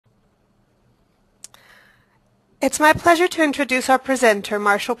It's my pleasure to introduce our presenter,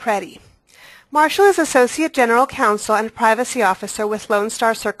 Marshall Preddy. Marshall is Associate General Counsel and Privacy Officer with Lone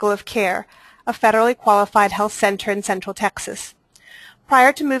Star Circle of Care, a federally qualified health center in Central Texas.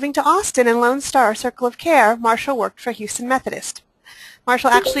 Prior to moving to Austin and Lone Star Circle of Care, Marshall worked for Houston Methodist.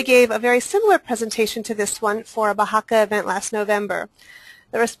 Marshall actually gave a very similar presentation to this one for a BHACA event last November.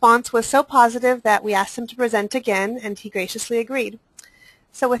 The response was so positive that we asked him to present again, and he graciously agreed.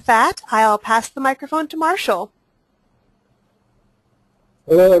 So with that, I'll pass the microphone to Marshall.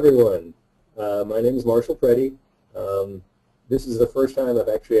 Hello, everyone. My name is Marshall Preddy. This is the first time I've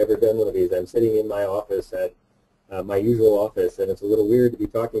actually ever done one of these. I'm sitting in my office at my usual office, and it's a little weird to be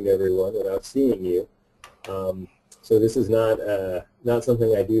talking to everyone without seeing you. So this is not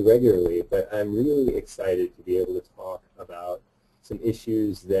something I do regularly, but I'm really excited to be able to talk about some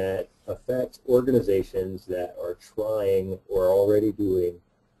issues that affect organizations that are trying or already doing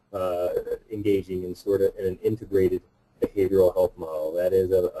engaging in sort of an integrated behavioral health model. That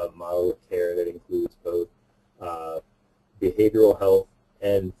is a model of care that includes both behavioral health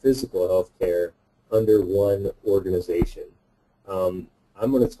and physical health care under one organization. I'm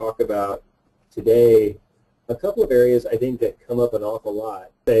going to talk about today a couple of areas I think that come up an awful lot.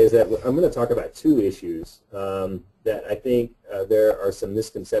 Is that I'm going to talk about two issues that I think there are some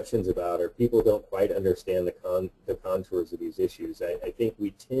misconceptions about, or people don't quite understand the contours of these issues. I think we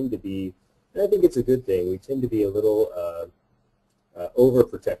tend to be, and I think it's a good thing, we tend to be a little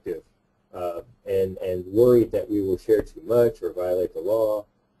overprotective and worried that we will share too much or violate the law.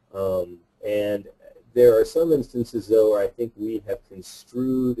 And there are some instances, though, where I think we have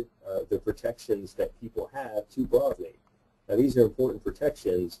construed the protections that people have too broadly. Now, these are important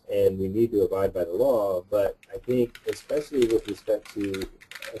protections, and we need to abide by the law, but I think, especially with respect to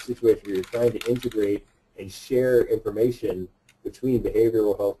a situation where you're trying to integrate and share information between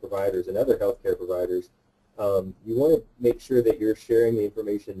behavioral health providers and other healthcare providers, you want to make sure that you're sharing the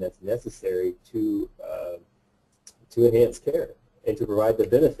information that's necessary to enhance care and to provide the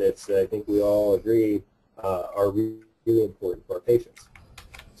benefits that I think we all agree are really important for our patients.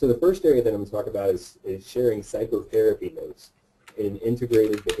 So the first area that I'm going to talk about is sharing psychotherapy notes in an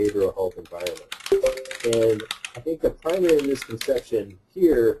integrated behavioral health environment. And I think the primary misconception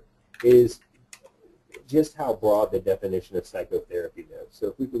here is just how broad the definition of psychotherapy notes.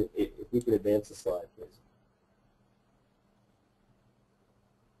 So if we could advance the slide, please.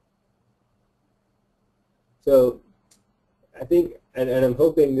 So I think, and I'm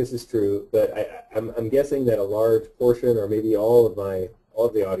hoping this is true, but I'm guessing that a large portion, or maybe all of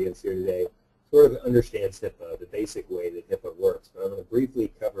the audience here today, sort of understands HIPAA, the basic way that HIPAA works. But I'm going to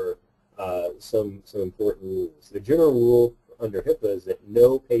briefly cover some important rules. The general rule under HIPAA is that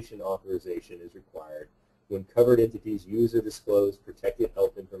no patient authorization is required when covered entities use or disclose protected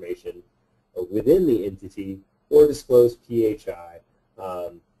health information within the entity or disclose PHI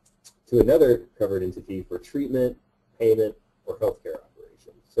to another covered entity for treatment, payment, or healthcare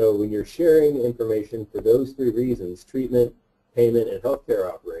operations. So when you're sharing information for those three reasons, treatment, payment, and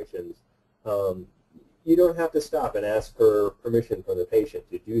healthcare operations, you don't have to stop and ask for permission from the patient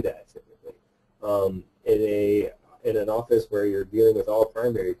to do that typically. In an office where you're dealing with all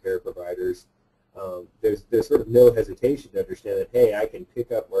primary care providers, there's sort of no hesitation to understand that, hey, I can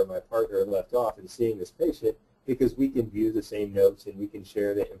pick up where my partner left off in seeing this patient because we can view the same notes and we can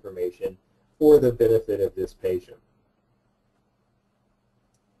share the information for the benefit of this patient.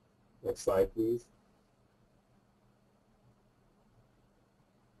 Next slide, please.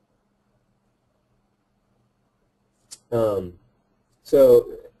 So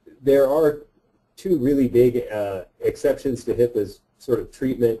there are two really big exceptions to HIPAA's sort of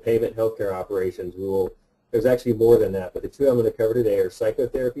treatment, payment, healthcare operations rule. There's actually more than that, but the two I'm going to cover today are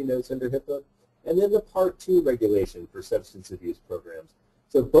psychotherapy notes under HIPAA, and then the Part 2 regulation for substance abuse programs.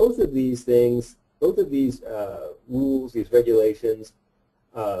 So both of these things, both of these rules, these regulations,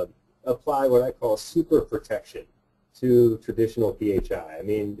 apply what I call super protection to traditional PHI. I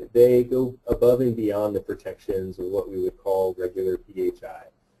mean, they go above and beyond the protections of what we would call regular PHI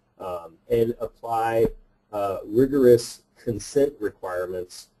and apply rigorous consent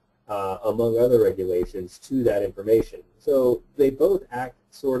requirements, among other regulations, to that information. So they both act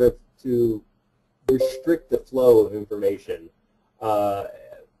sort of to restrict the flow of information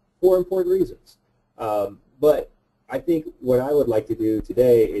for important reasons. But I think what I would like to do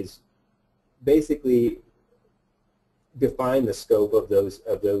today is basically define the scope of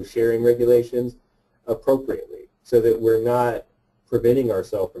those sharing regulations appropriately so that we're not preventing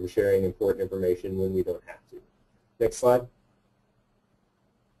ourselves from sharing important information when we don't have to. Next slide.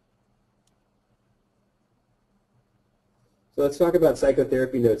 So let's talk about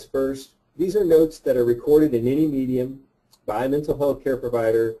psychotherapy notes first. these are notes that are recorded in any medium by a mental health care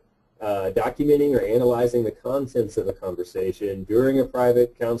provider, documenting or analyzing the contents of a conversation during a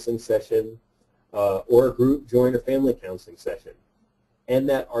private counseling session or a group joint or family counseling session, and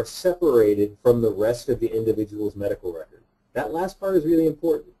that are separated from the rest of the individual's medical record. That last part is really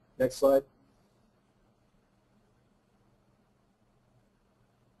important. Next slide.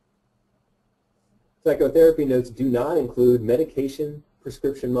 Psychotherapy notes do not include medication,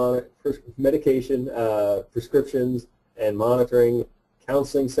 prescriptions and monitoring,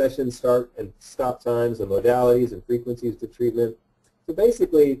 counseling session start and stop times, and modalities and frequencies of treatment. So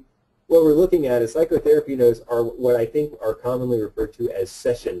basically, what we're looking at is psychotherapy notes are what I think are commonly referred to as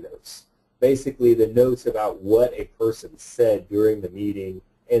session notes. Basically, the notes about what a person said during the meeting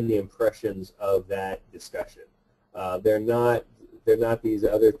and the impressions of that discussion. They're not these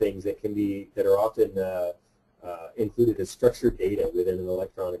other things that are often included as structured data within an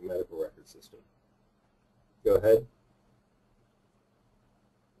electronic medical record system. Go ahead.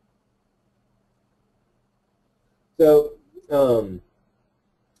 So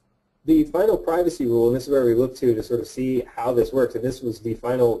the final privacy rule, and this is where we look to sort of see how this works, and this was the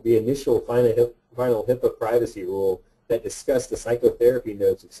initial final HIPAA privacy rule that discussed the psychotherapy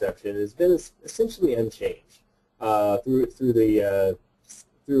notes exception, has been essentially unchanged through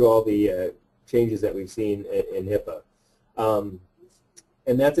all the changes that we've seen in HIPAA.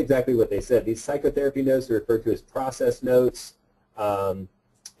 And that's exactly what they said. These psychotherapy notes are referred to as process notes, and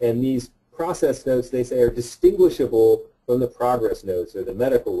these process notes, they say, are distinguishable from the progress notes or the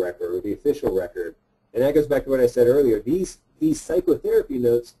medical record or the official record. And that goes back to what I said earlier. These psychotherapy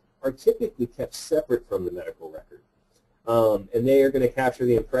notes are typically kept separate from the medical record. And they are going to capture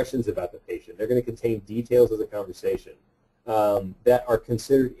the impressions about the patient. They're going to contain details of the conversation that are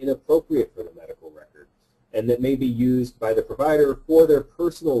considered inappropriate for the medical record and that may be used by the provider for their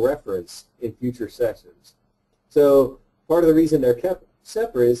personal reference in future sessions. So part of the reason they're kept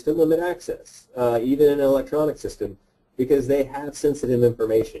separate is to limit access, even in an electronic system, because they have sensitive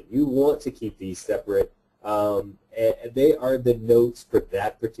information. You want to keep these separate, and they are the notes for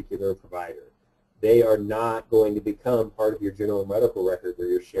that particular provider. They are not going to become part of your general medical record where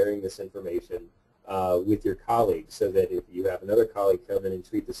you're sharing this information with your colleagues, so that if you have another colleague come in and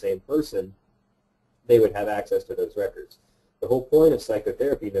treat the same person, they would have access to those records. The whole point of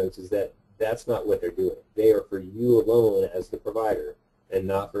psychotherapy notes is that that's not what they're doing. They are for you alone as the provider, and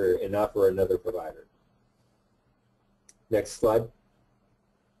not for another provider. Next slide.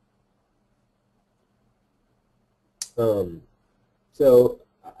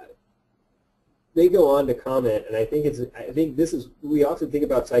 They go on to comment, and I think we often think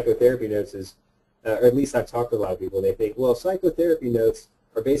about psychotherapy notes as, or at least I've talked to a lot of people, they think, well, psychotherapy notes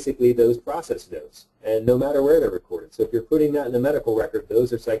are basically those process notes, and no matter where they're recorded. So if you're putting that in the medical record,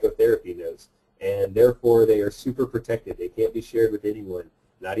 those are psychotherapy notes, and therefore they are super protected. They can't be shared with anyone,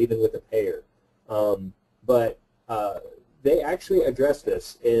 not even with a payer. But they actually address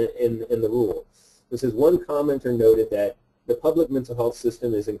this in the rule. This is one commenter noted that the public mental health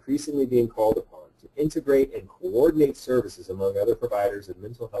system is increasingly being called upon to integrate and coordinate services among other providers of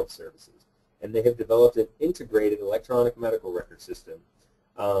mental health services, and they have developed an integrated electronic medical record system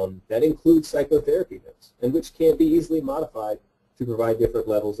that includes psychotherapy notes, and which can be easily modified to provide different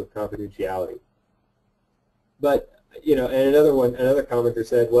levels of confidentiality. But, you know, and another commenter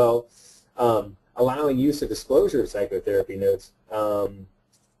said, well, allowing use of disclosure of psychotherapy notes, you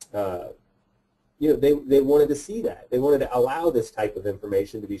know, they wanted to see that. They wanted to allow this type of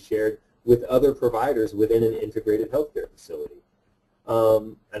information to be shared with other providers within an integrated healthcare facility.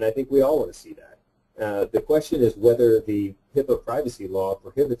 And I think we all want to see that. The question is whether the HIPAA privacy law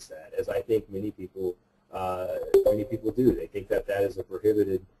prohibits that, as I think many people do. They think that that is a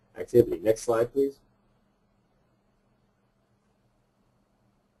prohibited activity. Next slide, please.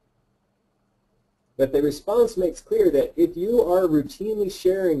 But the response makes clear that if you are routinely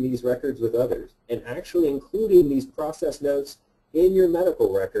sharing these records with others and actually including these process notes in your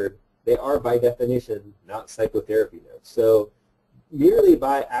medical record, they are by definition not psychotherapy notes. So merely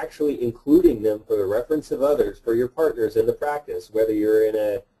by actually including them for the reference of others, for your partners in the practice, whether you're in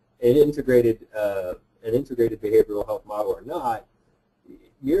an integrated behavioral health model or not,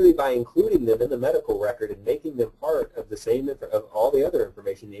 merely by including them in the medical record and making them part of the same of all the other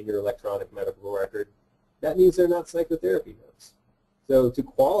information in your electronic medical record, that means they're not psychotherapy notes. So to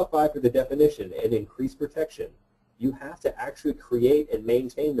qualify for the definition and increase protection, you have to actually create and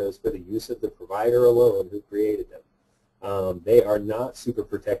maintain those for the use of the provider alone who created them. They are not super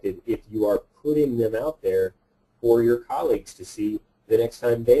protected if you are putting them out there for your colleagues to see the next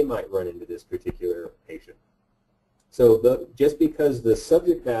time they might run into this particular patient. So just because the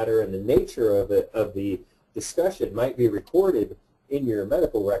subject matter and the nature of the discussion might be recorded in your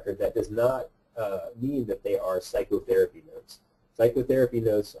medical record, that does not mean that they are psychotherapy notes. Psychotherapy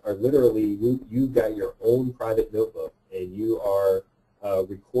notes are literally, you've got your own private notebook, and you are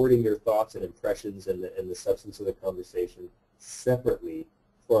recording your thoughts and impressions and the substance of the conversation separately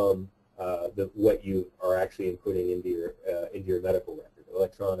from what you are actually inputting into your medical record,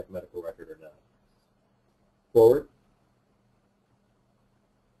 electronic medical record or not. Forward.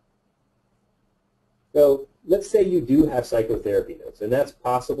 So let's say you do have psychotherapy notes, and that's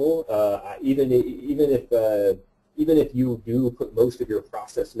possible. Even if you do put most of your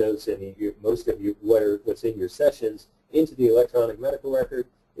process notes and most of what's in your sessions into the electronic medical record,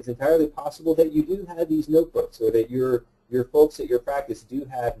 it's entirely possible that you do have these notebooks, or that your folks at your practice do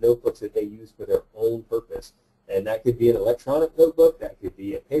have notebooks that they use for their own purpose. And that could be an electronic notebook, that could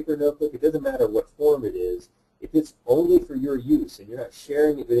be a paper notebook. It doesn't matter what form it is. If it's only for your use and you're not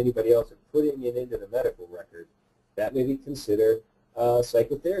sharing it with anybody else or putting it into the medical record, that may be considered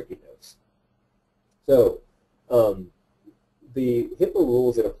psychotherapy notes. So the HIPAA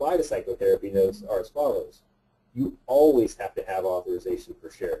rules that apply to psychotherapy notes are as follows. You always have to have authorization for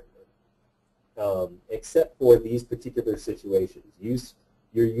sharing them, except for these particular situations.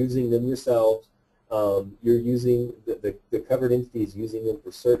 You're using them yourselves. You're using the covered entities using them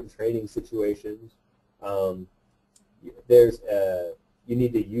for certain training situations. You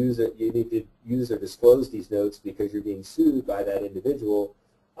need to use or disclose these notes because you're being sued by that individual,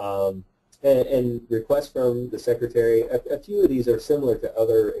 and requests from the secretary. A few of these are similar to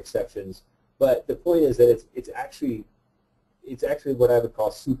other exceptions, but the point is that it's actually what I would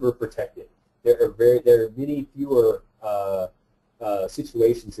call super protected. There are many fewer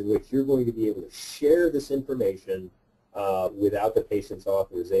situations in which you're going to be able to share this information without the patient's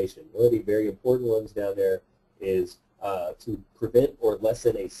authorization. One of the very important ones down there is to prevent or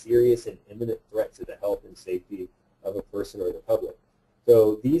lessen a serious and imminent threat to the health and safety of a person or the public.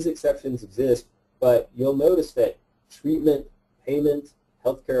 So these exceptions exist, but you'll notice that treatment, payment,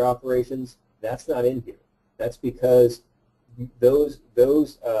 healthcare operations, that's not in here. That's because those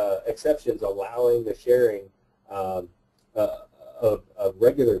exceptions allowing the sharing of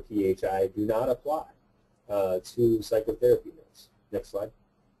regular PHI do not apply to psychotherapy notes. Next slide.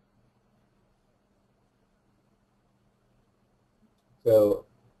 So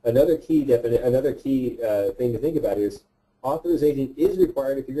another key thing to think about is authorization is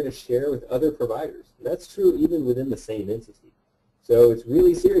required if you're going to share with other providers. And that's true even within the same entity. So it's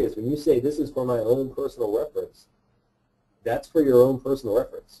really serious when you say this is for my own personal reference. That's for your own personal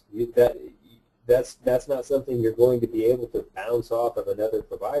reference. That's not something you're going to be able to bounce off of another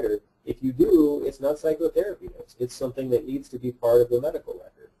provider. If you do, it's not psychotherapy notes. It's something that needs to be part of the medical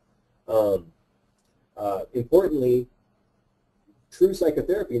record. Importantly, true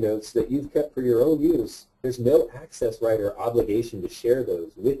psychotherapy notes that you've kept for your own use, there's no access right or obligation to share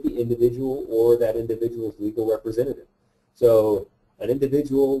those with the individual or that individual's legal representative. So an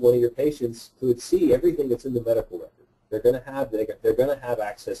individual, one of your patients, could see everything that's in the medical record. They're going to have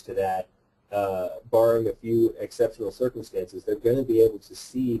access to that, barring a few exceptional circumstances. They're going to be able to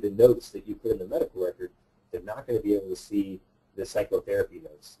see the notes that you put in the medical record. They're not going to be able to see the psychotherapy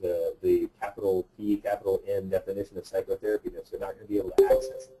notes, the capital P, capital N definition of psychotherapy notes. They're not going to be able to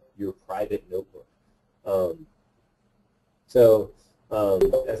access your private notebook.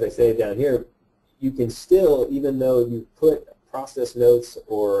 As I say down here, you can still, even though you put process notes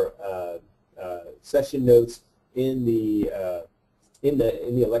or session notes in the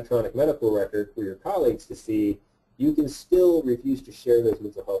electronic medical record for your colleagues to see, you can still refuse to share those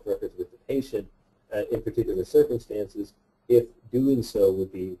mental health records with the patient in particular circumstances if doing so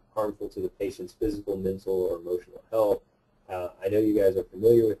would be harmful to the patient's physical, mental, or emotional health. I know you guys are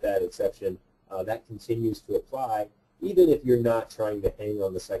familiar with that exception. That continues to apply even if you're not trying to hang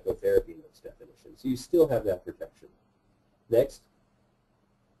on the psychotherapy notes definition. So you still have that protection. Next.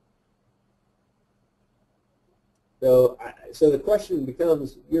 So the question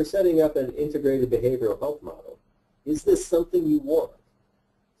becomes, you're setting up an integrated behavioral health model. Is this something you want?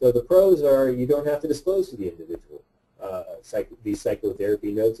 So the pros are you don't have to disclose to the individual these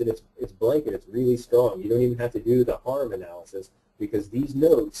psychotherapy notes, and it's blanket, it's really strong. You don't even have to do the harm analysis because these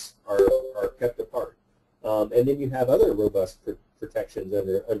notes are kept apart. And then you have other robust protections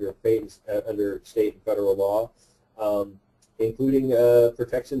under state and federal law, including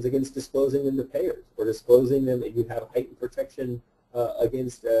protections against disclosing them to payers or disclosing them, and you have heightened protection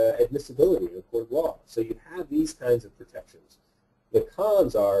against admissibility in a court of law. So you have these kinds of protections. The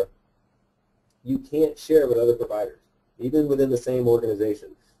cons are you can't share with other providers, even within the same organization.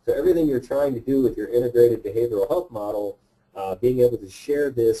 So everything you're trying to do with your integrated behavioral health model, being able to share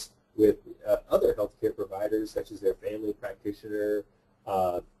this with other healthcare providers, such as their family practitioner,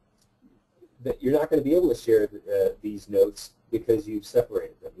 that you're not going to be able to share these notes because you've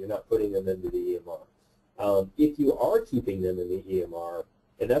separated them. You're not putting them into the EMR. If you are keeping them in the EMR,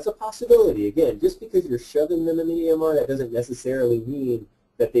 and that's a possibility, again, just because you're shoving them in the EMR, that doesn't necessarily mean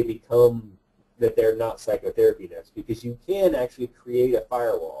that that they're not psychotherapy notes, because you can actually create a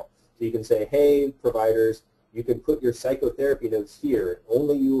firewall. So you can say, hey, providers, you can put your psychotherapy notes here, and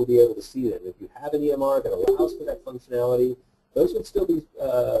only you will be able to see them. If you have an EMR that allows for that functionality, those would still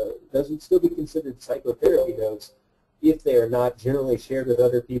be considered psychotherapy notes if they are not generally shared with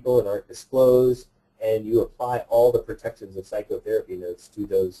other people and aren't disclosed, and you apply all the protections of psychotherapy notes to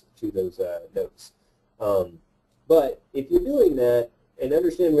those notes. But if you're doing that, and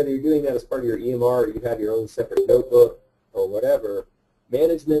understand whether you're doing that as part of your EMR or you have your own separate notebook or whatever,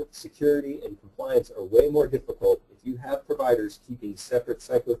 management, security, and compliance are way more difficult if you have providers keeping separate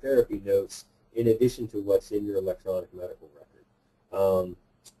psychotherapy notes in addition to what's in your electronic medical record.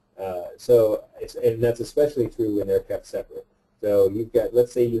 And that's especially true when they're kept separate. So you've got,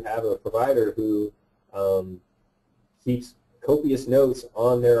 let's say you have a provider who keeps copious notes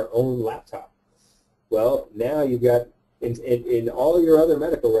on their own laptop. Well, now you've got, in all your other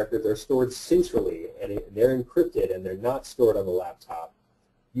medical records are stored centrally, and they're encrypted, and they're not stored on the laptop.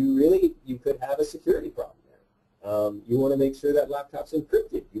 You could have a security problem there. You want to make sure that laptop's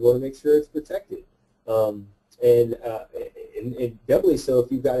encrypted. You want to make sure it's protected. And doubly so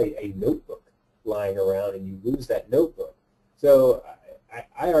if you've got a notebook lying around and you lose that notebook. So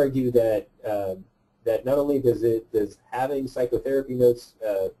I argue that that not only does having psychotherapy notes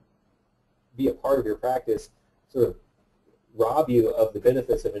be a part of your practice sort of rob you of the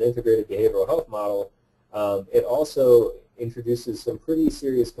benefits of an integrated behavioral health model, it also introduces some pretty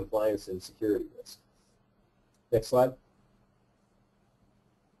serious compliance and security risks. Next slide.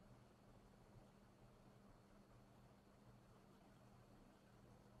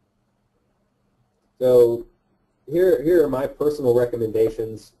 So here are my personal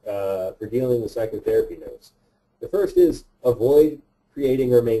recommendations for dealing with psychotherapy notes. The first is avoid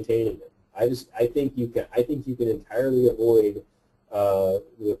creating or maintaining them. I think you can entirely avoid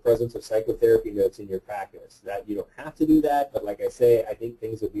the presence of psychotherapy notes in your practice. That you don't have to do that, but like I say, I think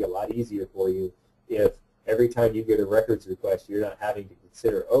things would be a lot easier for you if every time you get a records request, you're not having to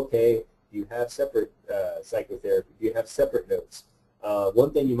consider, okay, do you have separate psychotherapy? Do you have separate notes?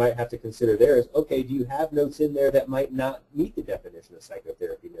 One thing you might have to consider there is, okay, do you have notes in there that might not meet the definition of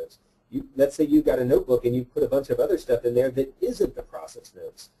psychotherapy notes? Let's say you've got a notebook and you put a bunch of other stuff in there that isn't the process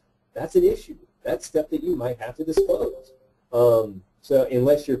notes. That's an issue. That's stuff that you might have to disclose. So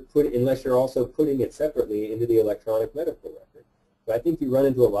unless you're also putting it separately into the electronic medical record. So I think you run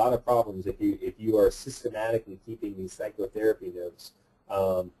into a lot of problems if you are systematically keeping these psychotherapy notes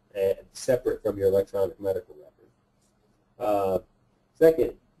separate from your electronic medical record.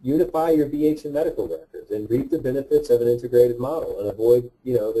 Second, unify your BH and medical records and reap the benefits of an integrated model and avoid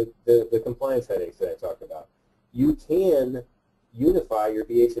the compliance headaches that I talked about. You can unify your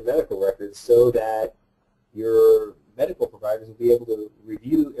BH and medical records so that your medical providers will be able to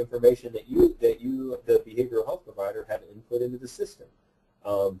review information that the behavioral health provider, have input into the system.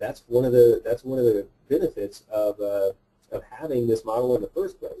 That's one of the benefits of having this model in the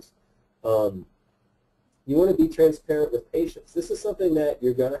first place. You want to be transparent with patients. This is something that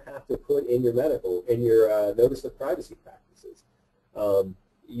you're going to have to put in your notice of privacy practices.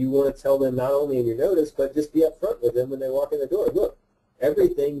 You want to tell them not only in your notice, but just be upfront with them when they walk in the door. Look,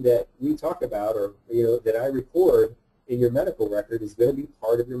 everything that we talk about or that I record in your medical record is going to be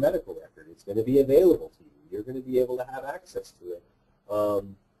part of your medical record. It's going to be available to you. You're going to be able to have access to it.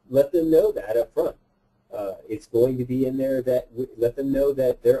 Let them know that up front. It's going to be in there. Let them know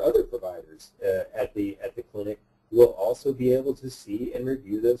that there are other providers at the clinic who will also be able to see and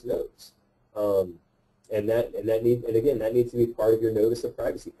review those notes. And again, that needs to be part of your notice of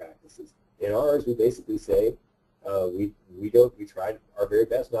privacy practices. In ours, we basically say we try our very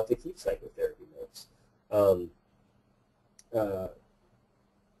best not to keep psychotherapy notes.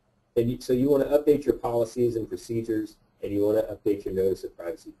 So you want to update your policies and procedures, and you want to update your notice of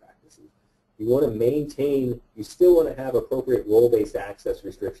privacy practices. You want to maintain, you still want to have appropriate role-based access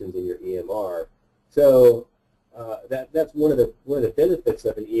restrictions in your EMR. So that's one of the benefits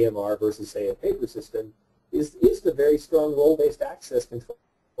of an EMR versus, say, a paper system is the very strong role-based access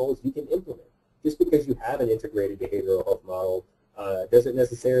controls you can implement. Just because you have an integrated behavioral health model doesn't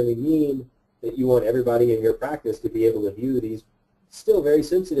necessarily mean that you want everybody in your practice to be able to view these still very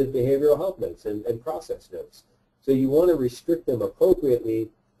sensitive behavioral health notes and process notes. So you want to restrict them appropriately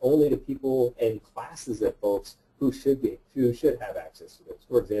only to people and classes of folks who should have access to those.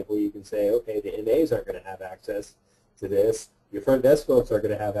 For example, you can say, okay, the MAs aren't going to have access to this. Your front desk folks are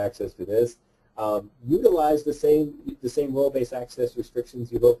going to have access to this. Utilize the same role-based access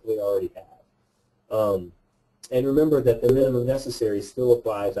restrictions you hopefully already have. And remember that the minimum necessary still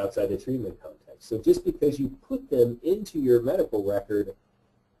applies outside the treatment context. So just because you put them into your medical record,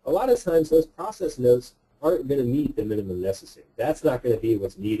 a lot of times those process notes aren't going to meet the minimum necessary. That's not going to be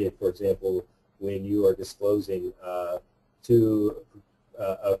what's needed, for example, when you are disclosing to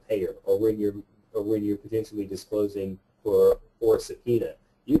a payer, or when you're potentially disclosing for a subpoena.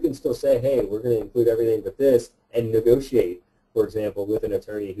 You can still say, hey, we're going to include everything but this, and negotiate, for example, with an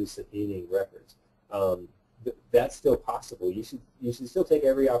attorney who's subpoenaing records. That's still possible. You should still take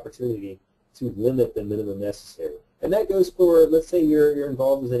every opportunity to limit the minimum necessary. And that goes for, let's say you're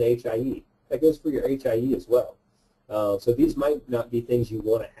involved with an HIE. That goes for your HIE as well. So these might not be things you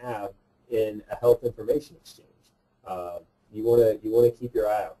want to have in a health information exchange. You want to keep your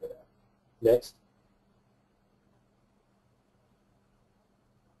eye out for that. Next.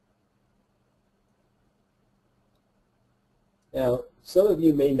 Now, some of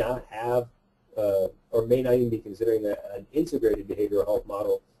you may not have or may not even be considering an integrated behavioral health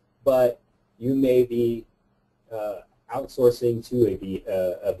model, but you may be outsourcing to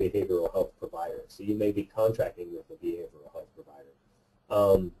a behavioral health provider. So you may be contracting with a behavioral health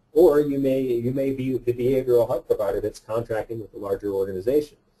provider. Or you may be the behavioral health provider that's contracting with a larger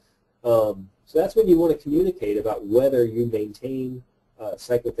organization. So that's when you want to communicate about whether you maintain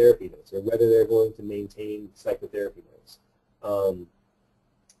psychotherapy notes, or whether they're going to maintain psychotherapy notes.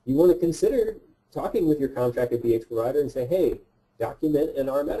 You want to consider talking with your contracted BH provider and say, hey, document in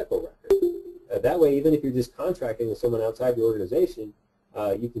our medical record. That way, even if you're just contracting with someone outside your organization,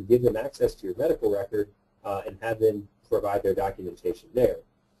 you can give them access to your medical record and have them provide their documentation there.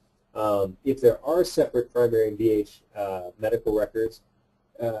 If there are separate primary and BH medical records,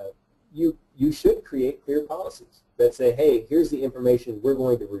 you should create clear policies that say, hey, here's the information we're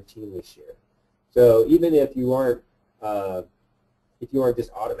going to routinely share. So even if you aren't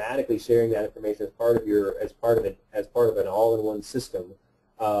just automatically sharing that information as part of an all-in-one system,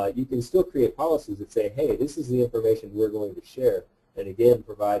 you can still create policies that say, hey, this is the information we're going to share, and again,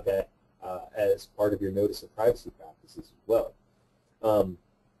 provide that as part of your notice of privacy practices as well.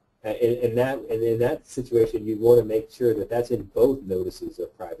 And in that situation, you want to make sure that that's in both notices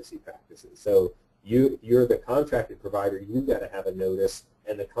of privacy practices. So you're the contracted provider, you've got to have a notice,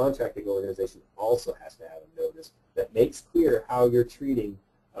 and the contracting organization also has to have a notice that makes clear how you're treating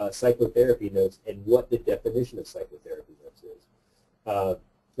psychotherapy notes and what the definition of psychotherapy notes is.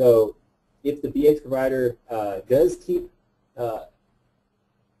 So if the BH provider does keep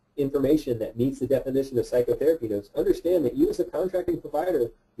information that meets the definition of psychotherapy notes, understand that you as a contracting provider,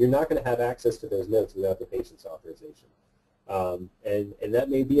 you're not going to have access to those notes without the patient's authorization. And that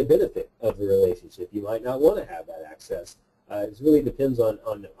may be a benefit of the relationship. You might not want to have that access. It really depends on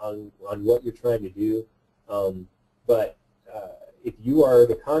what you're trying to do. But if you are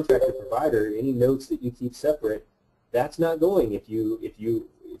the contracted provider, any notes that you keep separate, that's not going if you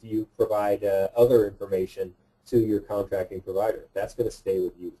provide other information to your contracting provider. That's going to stay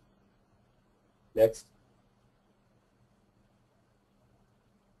with you. Next.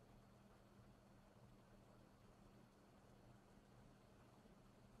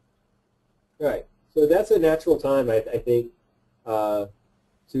 All right. So that's a natural time, I think,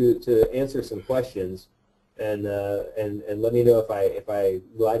 to answer some questions, and let me know if I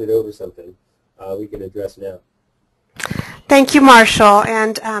glided over something we can address now. Thank you, Marshall.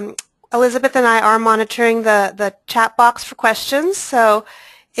 And Elizabeth and I are monitoring the chat box for questions. So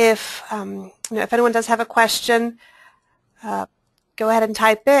if if anyone does have a question, go ahead and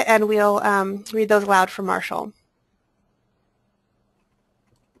type it, and we'll read those aloud for Marshall.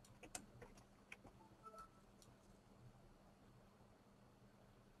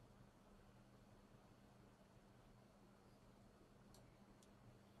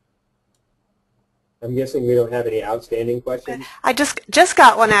 I'm guessing we don't have any outstanding questions? I just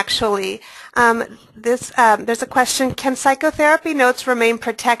got one, actually. There's a question: can psychotherapy notes remain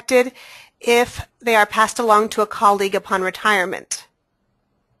protected if they are passed along to a colleague upon retirement?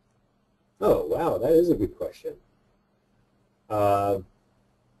 Oh, wow, that is a good question. I'm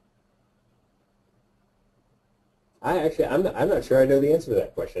not sure I know the answer to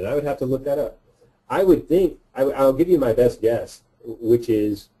that question. I would have to look that up. I would think, I'll give you my best guess, which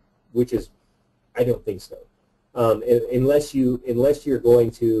is I don't think so, unless you're going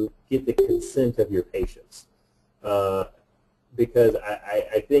to get the consent of your patients, because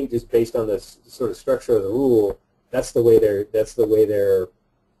I think just based on the sort of structure of the rule, that's the way they're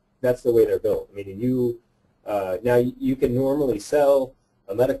that's the way they're built. I mean, now you can normally sell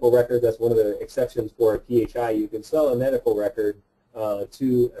a medical record. That's one of the exceptions for a PHI. You can sell a medical record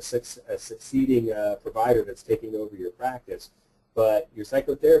to a succeeding provider that's taking over your practice, but your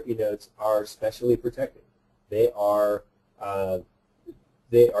psychotherapy notes are specially protected. They are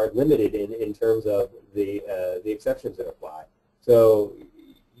limited in terms of the exceptions that apply. So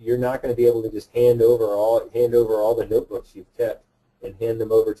you're not going to be able to just hand over all the notebooks you've kept and hand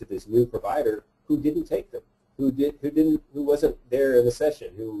them over to this new provider who didn't take them, who wasn't there in the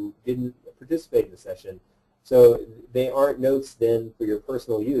session, who didn't participate in the session. So they aren't notes then for your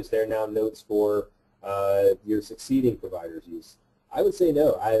personal use. They're now notes for your succeeding provider's use. I would say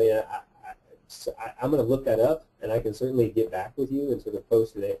no. I mean, I'm going to look that up, and I can certainly get back with you and sort of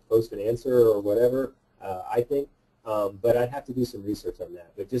post an answer or whatever, I think. But I'd have to do some research on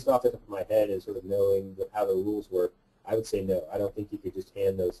that. But just off the top of my head and sort of knowing how the rules work, I would say no. I don't think you could just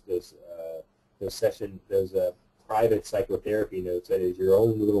hand those private psychotherapy notes, that is your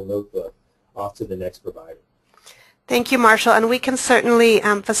own little notebook, off to the next provider. Thank you, Marshall. And we can certainly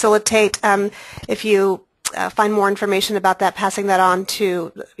facilitate, if you find more information about that, passing that on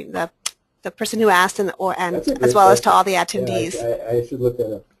to the person who asked and as well as to all the attendees. Yeah, I should look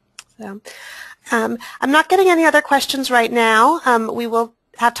that up. So, I'm not getting any other questions right now. We will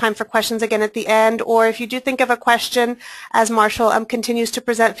have time for questions again at the end, or if you do think of a question as Marshall continues to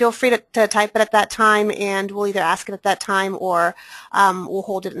present, feel free to type it at that time, and we'll either ask it at that time or we'll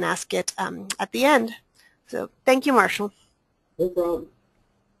hold it and ask it at the end. So thank you, Marshall. No problem.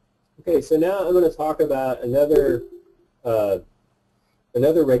 Okay, so now I'm going to talk about another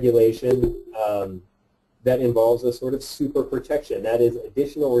regulation that involves a sort of super protection. That is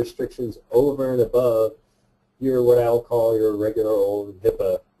additional restrictions over and above what I'll call your regular old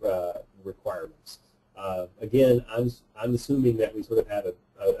HIPAA requirements. Again, I'm assuming that we sort of have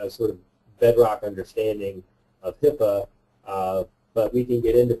a sort of bedrock understanding of HIPAA, but we can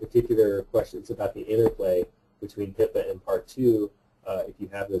get into particular questions about the interplay between HIPAA and Part 2 if you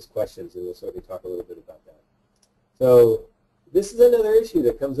have those questions, and we'll certainly talk a little bit about that. So this is another issue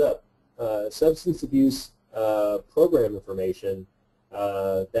that comes up. Substance abuse program information,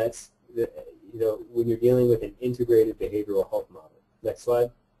 that's, when you're dealing with an integrated behavioral health model. Next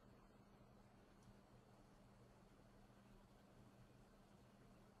slide.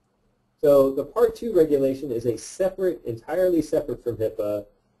 So the Part 2 regulation is a entirely separate from HIPAA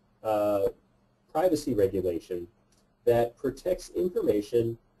privacy regulation that protects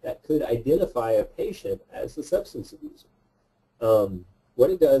information that could identify a patient as a substance abuser. What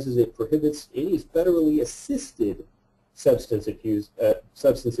it does is it prohibits any federally assisted substance abuse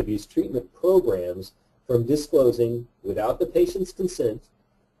treatment programs from disclosing, without the patient's consent,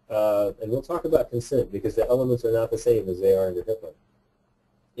 and we'll talk about consent because the elements are not the same as they are under HIPAA,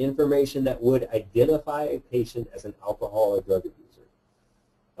 information that would identify a patient as an alcohol or drug abuser.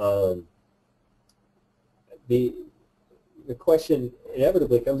 The question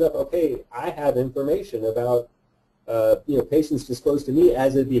inevitably comes up, okay, I have information about patients disclosed to me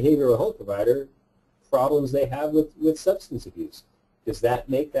as a behavioral health provider, problems they have with substance abuse. Does that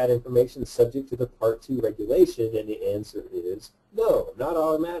make that information subject to the Part 2 regulation? And the answer is no, not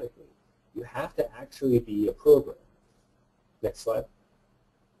automatically. You have to actually be a program. Next slide.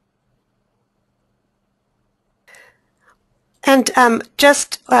 And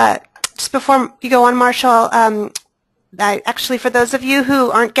just before you go on, Marshall, actually, for those of you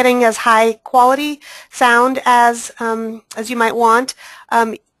who aren't getting as high quality sound as you might want,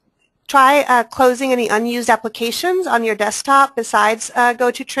 try closing any unused applications on your desktop besides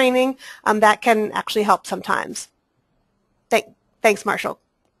GoToTraining. That can actually help sometimes. Thanks, Marshall.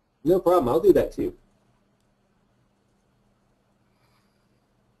 No problem. I'll do that too.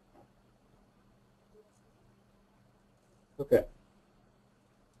 Okay.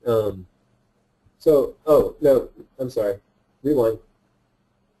 Oh, no, I'm sorry. Rewind.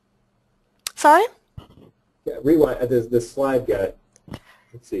 Sorry? Yeah, rewind. The slide got,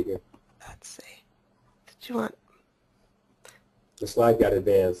 let's see here. Let's see. Did you want? The slide got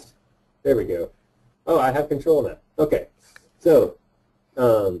advanced. There we go. Oh, I have control now. Okay. So,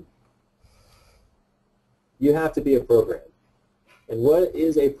 you have to be a program. And what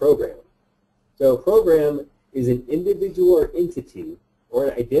is a program? So a program is an individual or entity or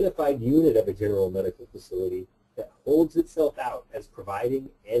an identified unit of a general medical facility that holds itself out as providing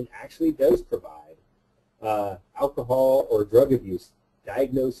and actually does provide alcohol or drug abuse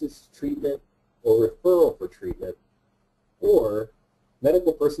diagnosis, treatment, or referral for treatment, or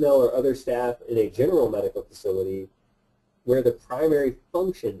medical personnel or other staff in a general medical facility where the primary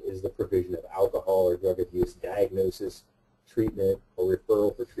function is the provision of alcohol or drug abuse diagnosis treatment or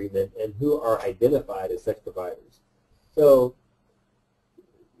referral for treatment and who are identified as such providers. So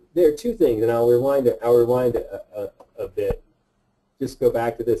there are two things, and I'll rewind a bit. Just go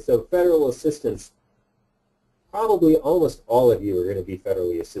back to this. So federal assistance, probably almost all of you are going to be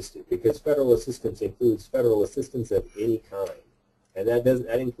federally assisted because federal assistance includes federal assistance of any kind. And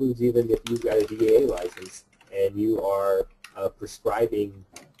that includes even if you've got a DEA license and you are prescribing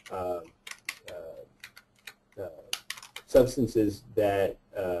substances that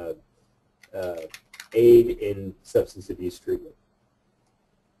aid in substance abuse treatment.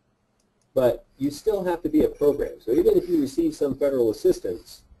 But you still have to be a program. So even if you receive some federal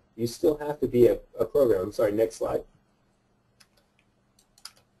assistance, you still have to be a program. I'm sorry, next slide.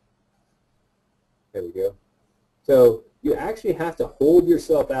 There we go. So you actually have to hold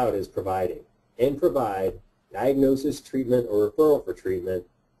yourself out as providing and provide diagnosis, treatment, or referral for treatment,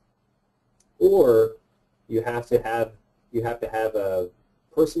 or you have to have a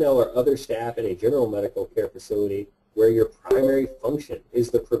personnel or other staff in a general medical care facility where your primary function is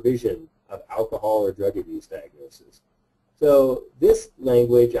the provision of alcohol or drug abuse diagnosis. So this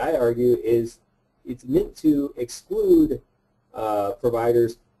language, I argue, it's meant to exclude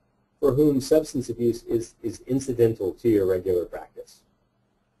providers for whom substance abuse is incidental to your regular practice.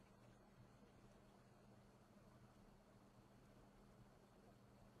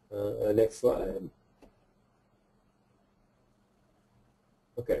 Next slide.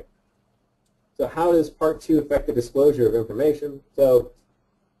 Okay. So how does Part 2 affect the disclosure of information? So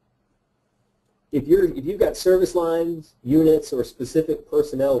if you've got service lines, units, or specific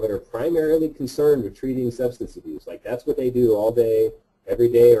personnel that are primarily concerned with treating substance abuse, like that's what they do all day,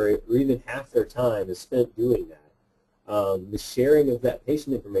 every day, or even half their time is spent doing that, the sharing of that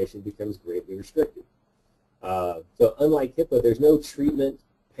patient information becomes greatly restricted. So unlike HIPAA, there's no treatment,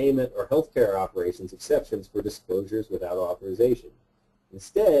 payment, or healthcare operations exceptions for disclosures without authorization.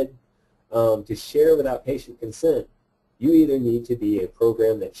 Instead, to share without patient consent, you either need to be a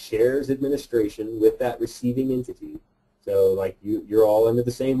program that shares administration with that receiving entity, so like you're all under the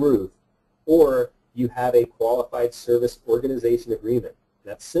same roof, or you have a qualified service organization agreement.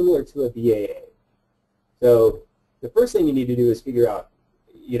 That's similar to a BAA. So the first thing you need to do is figure out,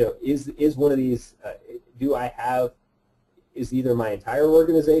 is one of these, is either my entire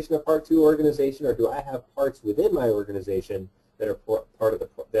organization a Part 2 organization, or do I have parts within my organization that are part of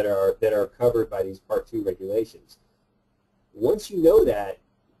that are covered by these Part 2 regulations? Once you know that,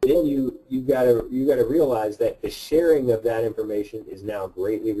 then you've got to realize that the sharing of that information is now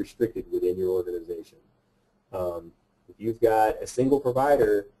greatly restricted within your organization. If you've got a single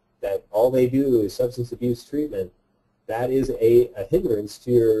provider that all they do is substance abuse treatment, that is a hindrance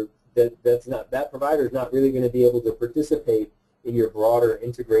to your that provider is not really going to be able to participate in your broader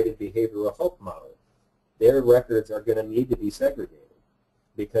integrated behavioral health model. Their records are going to need to be segregated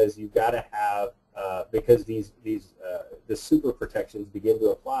because you've got to have because the super protections begin to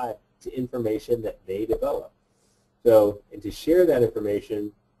apply to information that they develop. So, and to share that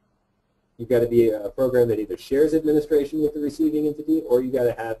information, you've got to be a program that either shares administration with the receiving entity, or you've got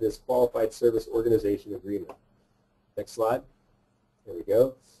to have this qualified service organization agreement. Next slide. There we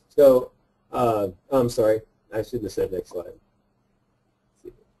go. So, I'm sorry, I shouldn't have said next slide.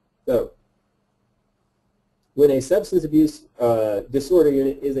 So, when a substance abuse disorder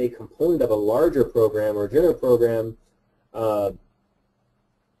unit is a component of a larger program or general program,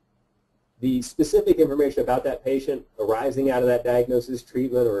 the specific information about that patient arising out of that diagnosis,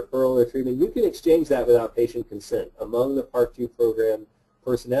 treatment, or referral or treatment, you can exchange that without patient consent among the Part 2 program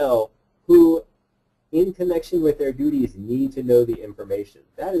personnel who, in connection with their duties, need to know the information.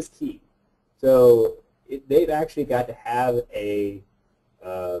 That is key. So they've actually got to have a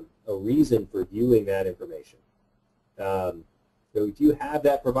reason for viewing that information. So if you have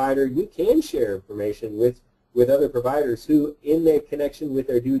that provider, you can share information with other providers who, in their connection with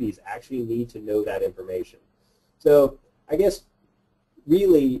their duties, actually need to know that information. So I guess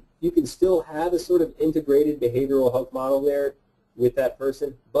really you can still have a sort of integrated behavioral health model there with that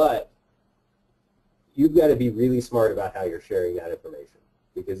person, but you've got to be really smart about how you're sharing that information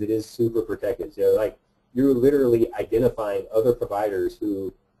because it is super protected. So like you're literally identifying other providers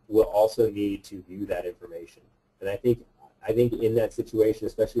who will also need to view that information. And I think in that situation,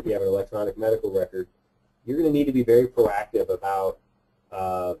 especially if you have an electronic medical record, you're going to need to be very proactive about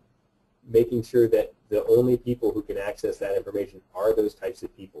making sure that the only people who can access that information are those types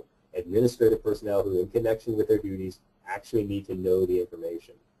of people, administrative personnel who, in connection with their duties, actually need to know the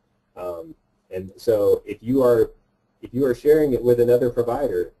information. And so if you are sharing it with another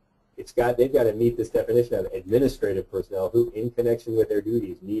provider, they've got to meet this definition of administrative personnel who, in connection with their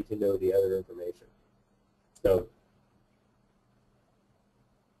duties, need to know the other information. So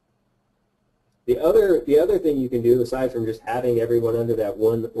The other thing you can do, aside from just having everyone under that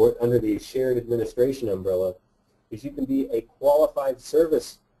one or under the shared administration umbrella, is you can be a qualified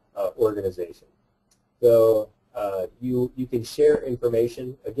service organization. So you can share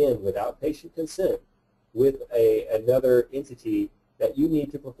information, again, without patient consent, with another entity that you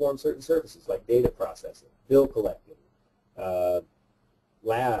need to perform certain services like data processing, bill collecting,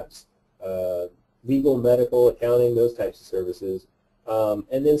 labs, legal, medical, accounting, those types of services,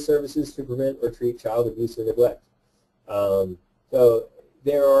 and then services to prevent or treat child abuse or neglect. So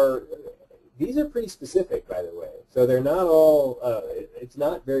these are pretty specific, by the way. So they're not all, it's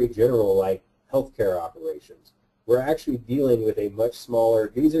not very general like healthcare operations. We're actually dealing with a much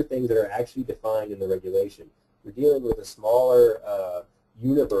smaller, these are things that are actually defined in the regulation. We're dealing with a smaller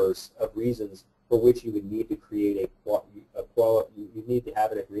universe of reasons for which you would need to create you need to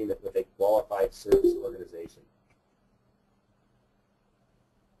have an agreement with a qualified service organization.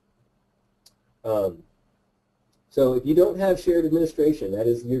 So if you don't have shared administration, that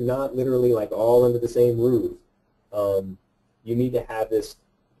is, you're not literally like all under the same roof, you need to have this,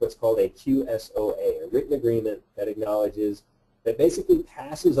 what's called a QSOA, a written agreement that acknowledges, that basically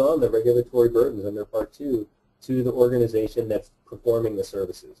passes on the regulatory burdens under Part 2 to the organization that's performing the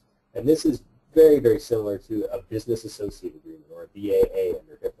services. And this is very, very similar to a business associate agreement or a BAA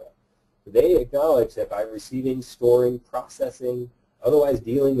under HIPAA. They acknowledge that by receiving, storing, processing, otherwise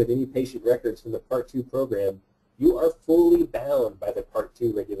dealing with any patient records from the Part 2 program, you are fully bound by the Part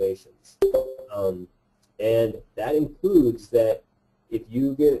 2 regulations. And that includes that if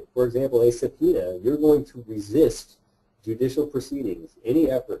you get, for example, a subpoena, you're going to resist judicial proceedings, any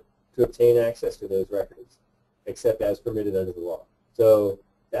effort to obtain access to those records, except as permitted under the law. So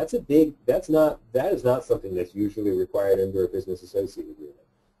that's a big, that is not something that's usually required under a business associate agreement.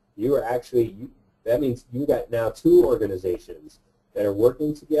 You are actually, that means you got now two organizations that are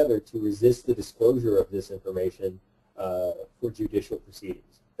working together to resist the disclosure of this information for judicial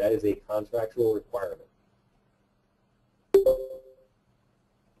proceedings. That is a contractual requirement.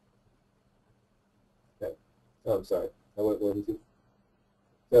 Okay. Oh, I'm sorry. I went 1 and 2.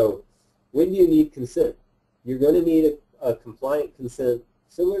 So when do you need consent? You're going to need a compliant consent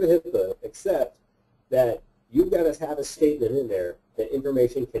similar to HIPAA, except that you've got to have a statement in there that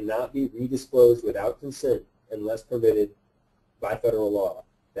information cannot be redisclosed without consent unless permitted by federal law.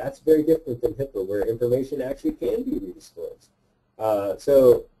 That's very different than HIPAA, where information actually can be redisclosed.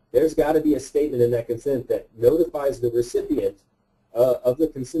 So there's got to be a statement in that consent that notifies the recipient of the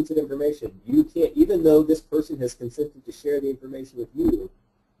consented information. You can't, even though this person has consented to share the information with you,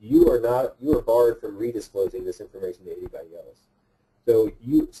 you are barred from redisclosing this information to anybody else. So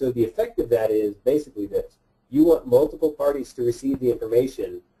the effect of that is basically this: you want multiple parties to receive the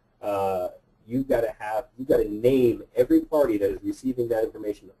information. You've got to name every party that is receiving that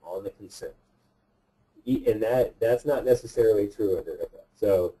information on the consent, and that's not necessarily true under HIPAA.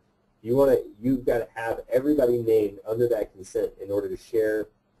 So you've got to have everybody named under that consent in order to share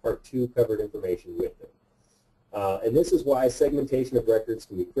Part 2 covered information with them. And this is why segmentation of records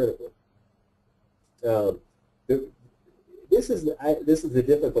can be critical. This is the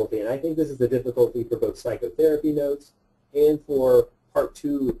difficulty, and I think this is the difficulty for both psychotherapy notes and for Part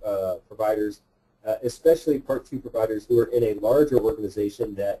 2 providers, especially Part 2 providers who are in a larger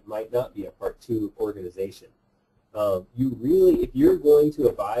organization that might not be a Part 2 organization. You really, if you're going to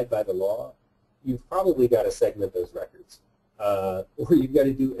abide by the law, you've probably got to segment those records. Or you've got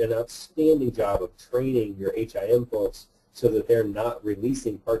to do an outstanding job of training your HIM folks so that they're not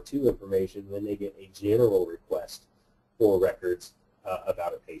releasing Part 2 information when they get a general request for records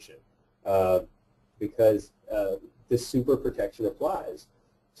about a patient, because this super protection applies.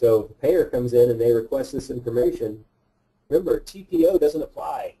 So if the payer comes in and they request this information, remember, TPO doesn't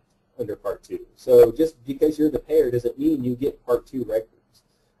apply under Part 2. So just because you're the payer doesn't mean you get Part 2 records.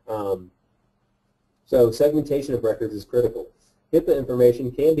 So segmentation of records is critical. HIPAA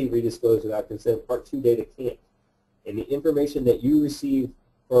information can be redisclosed without consent. Part 2 data can't. And the information that you receive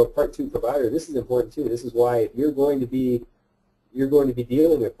from a Part 2 provider, this is important too. This is why if you're going to be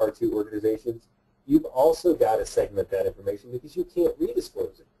dealing with Part 2 organizations, you've also got to segment that information because you can't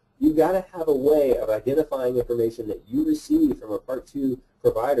redisclose it. You've got to have a way of identifying information that you receive from a Part 2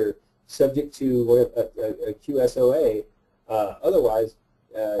 provider subject to a QSOA. Otherwise,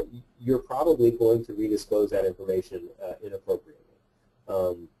 you're probably going to redisclose that information inappropriately.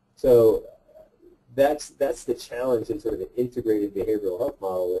 So that's the challenge in sort of an integrated behavioral health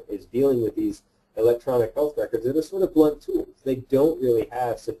model, is dealing with these electronic health records that are sort of blunt tools. They don't really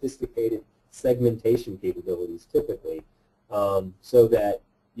have sophisticated segmentation capabilities typically, so that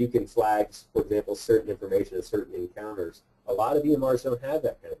you can flag, for example, certain information at certain encounters. A lot of EMRs don't have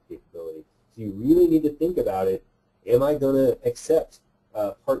that kind of capability. So you really need to think about it. Am I going to accept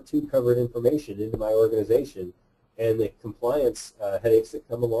Part 2 covered information into my organization and the compliance headaches that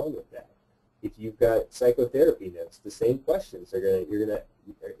come along with that? If you've got psychotherapy notes, the same questions you're gonna,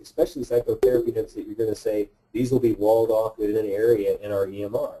 especially psychotherapy notes that you're going to say these will be walled off within an area in our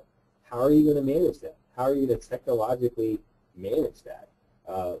EMR. How are you going to manage that? How are you going to technologically manage that?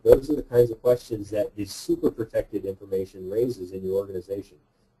 Those are the kinds of questions that the super protected information raises in your organization.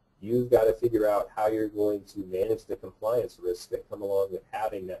 You've got to figure out how you're going to manage the compliance risks that come along with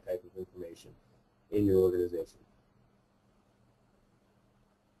having that type of information in your organization.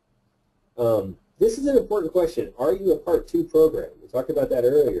 This is an important question. Are you a Part 2 program? We talked about that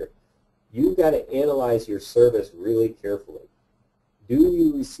earlier. You've got to analyze your service really carefully. Do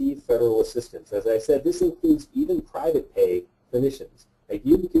you receive federal assistance? As I said, this includes even private pay clinicians. Like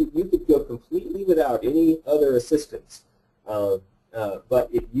you could go completely without any other assistance. But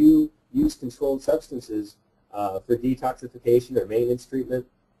if you use controlled substances for detoxification or maintenance treatment,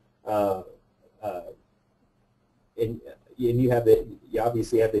 and you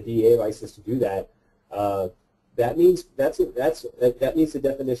obviously have the DEA license to do that, that means that meets the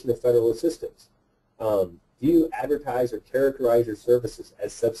definition of federal assistance. Do you advertise or characterize your services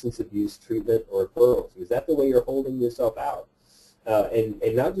as substance abuse treatment or referrals? Is that the way you're holding yourself out?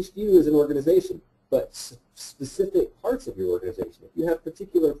 And not just you as an organization, but specific parts of your organization. If you have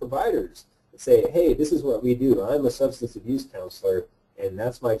particular providers that say, hey, this is what we do. I'm a substance abuse counselor, and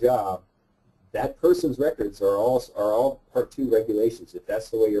that's my job. That person's records are all Part 2 regulations if that's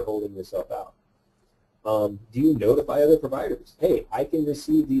the way you're holding yourself out. Do you notify other providers? Hey, I can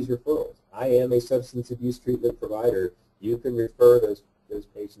receive these referrals. I am a substance abuse treatment provider. You can refer those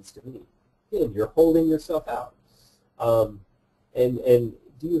patients to me. Again, you're holding yourself out. And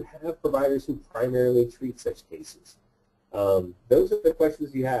do you have providers who primarily treat such cases? Those are the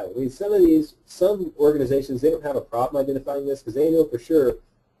questions you have. I mean, some organizations, they don't have a problem identifying this because they know for sure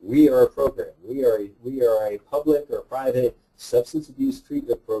we are a program. We are a public or private substance abuse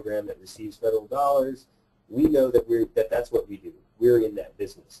treatment program that receives federal dollars. We know that that's what we do. We're in that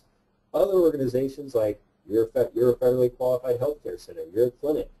business. Other organizations, like you're a federally qualified healthcare center, you're a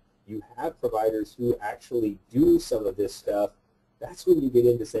clinic, you have providers who actually do some of this stuff. That's when you get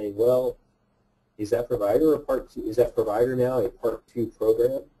into saying, well, is that provider a Part 2? Is that provider now a Part 2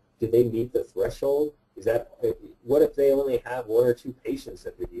 program? Did they meet the threshold? What if they only have 1 or 2 patients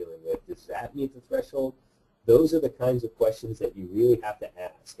that they're dealing with? Does that meet the threshold? Those are the kinds of questions that you really have to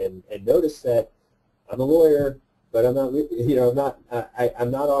ask. And notice that I'm a lawyer, but I'm not,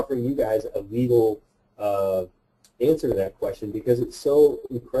 I'm not offering you guys a legal answer to that question because it's so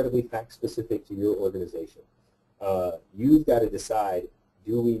incredibly fact-specific to your organization. You've got to decide,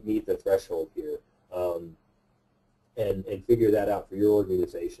 do we meet the threshold here, and figure that out for your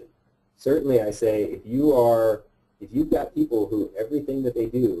organization. Certainly, I say if you've got people who everything that they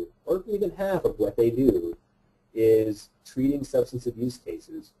do, or even half of what they do, is treating substance abuse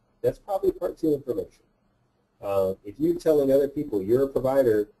cases, that's probably Part 2 information. If you're telling other people, you're a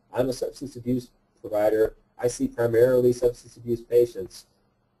provider, I'm a substance abuse provider, I see primarily substance abuse patients,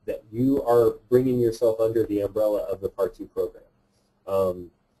 that you are bringing yourself under the umbrella of the Part 2 program.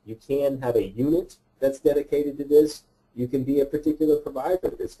 You can have a unit that's dedicated to this. You can be a particular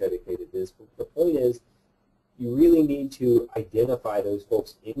provider that's dedicated to this. But the point is, you really need to identify those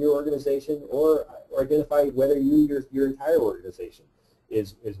folks in your organization, or identify whether your entire organization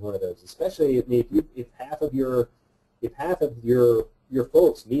is one of those. Especially if half of your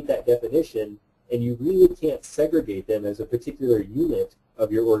folks meet that definition, and you really can't segregate them as a particular unit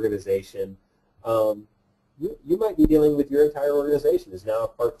of your organization, you might be dealing with your entire organization is now a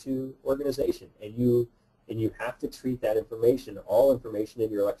Part 2 organization, and you have to treat that information, all information in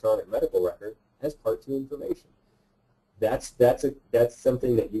your electronic medical record, as Part 2 information. That's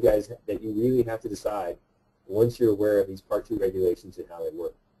something that you really have to decide once you're aware of these Part 2 regulations and how they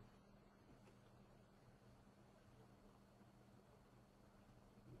work.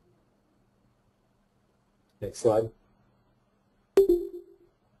 Next slide.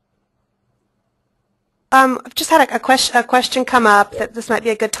 I've just had a question come up that this might be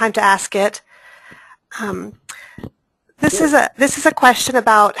a good time to ask it. This is a question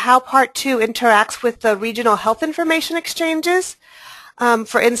about how Part 2 interacts with the regional health information exchanges.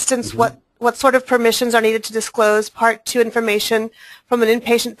 For instance, what sort of permissions are needed to disclose Part 2 information from an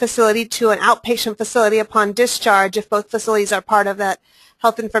inpatient facility to an outpatient facility upon discharge if both facilities are part of that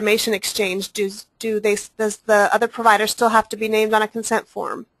health information exchange? Does the other provider still have to be named on a consent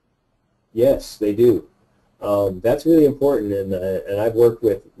form? Yes, they do. That's really important, and I've worked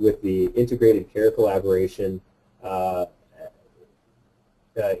with the integrated care collaboration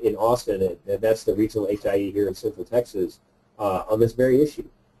in Austin, and that's the regional HIE here in Central Texas, on this very issue.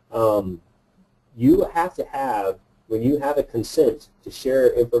 You have to have, when you have a consent to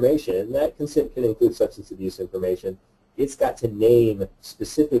share information, and that consent can include substance abuse information, it's got to name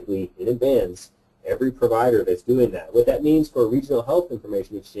specifically in advance every provider that's doing that. What that means for a regional health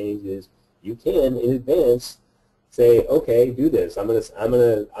information exchange is you can, in advance, say, okay, do this. I'm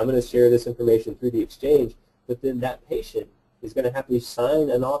gonna share this information through the exchange, but then that patient is going to have to sign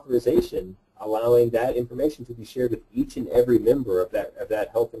an authorization allowing that information to be shared with each and every member of that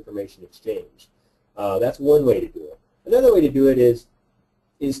health information exchange. That's one way to do it. Another way to do it is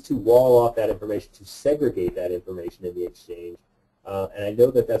to wall off that information, to segregate that information in the exchange. And I know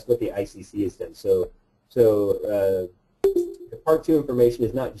that that's what the ICC has done. So the Part 2 information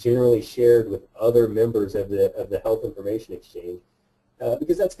is not generally shared with other members of the health information exchange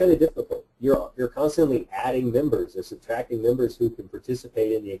because that's kind of difficult. You're constantly adding members or subtracting members who can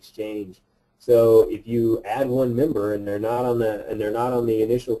participate in the exchange. So if you add one member and they're not on the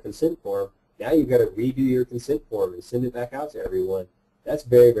initial consent form, now you've got to redo your consent form and send it back out to everyone. That's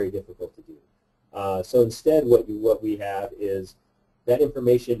very, very difficult to do. So instead, what we have is that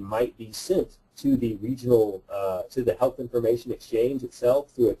information might be sent to the regional, to the health information exchange itself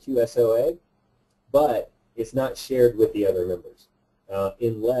through a QSOA, but it's not shared with the other members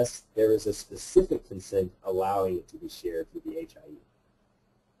unless there is a specific consent allowing it to be shared through the HIE.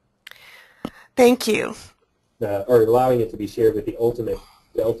 Thank you. Or allowing it to be shared with the ultimate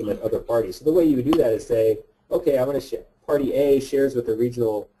other party. So the way you would do that is say, okay, I'm going to share. Party A shares with the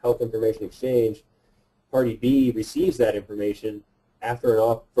regional health information exchange. Party B receives that information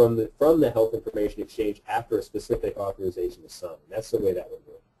from the health information exchange after a specific authorization is signed. That's the way that would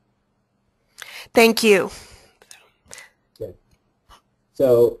work. Thank you. Okay.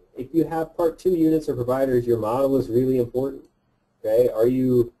 So if you have Part 2 units or providers, your model is really important. Okay. Are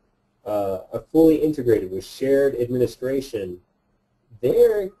you fully integrated with shared administration?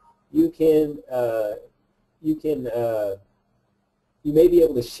 There you may be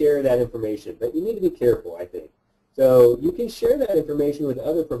able to share that information, but you need to be careful, I think. So you can share that information with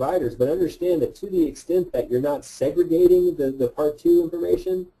other providers, but understand that to the extent that you're not segregating the Part 2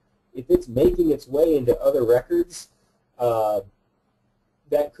 information, if it's making its way into other records,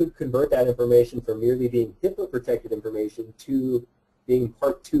 that could convert that information from merely being HIPAA-protected information to being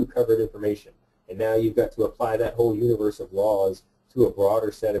Part 2 covered information. And now you've got to apply that whole universe of laws to a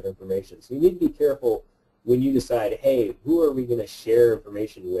broader set of information. So you need to be careful when you decide, hey, who are we going to share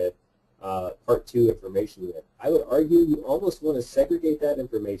information with, Part 2 information with. I would argue you almost want to segregate that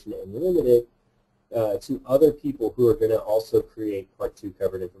information and limit it to other people who are going to also create Part 2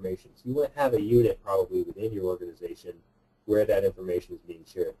 covered information. So you want to have a unit probably within your organization where that information is being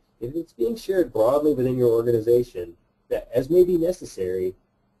shared. If it's being shared broadly within your organization, that as may be necessary,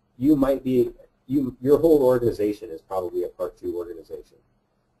 you might be, your whole organization is probably a Part 2 organization,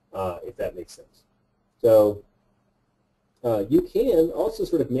 if that makes sense. So you can also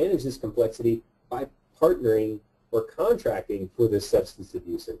sort of manage this complexity by partnering or contracting for this substance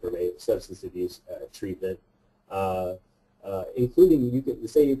abuse treatment, including you can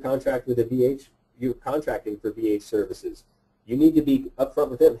say you contract with a BH, you're contracting for BH services. You need to be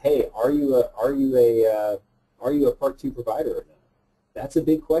upfront with them. Hey, are you a Part 2 provider or not? That's a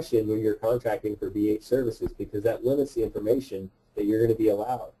big question when you're contracting for BH services because that limits the information that you're going to be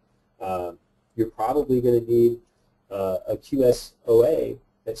allowed. You're probably going to need a QSOA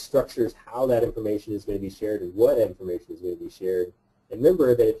that structures how that information is going to be shared and what information is going to be shared. And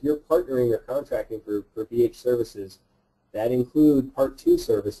remember that if you're partnering or contracting for BH services, that include Part 2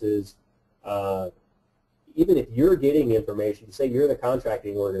 services, even if you're getting information, say you're the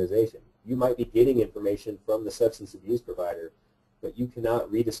contracting organization, you might be getting information from the substance abuse provider, but you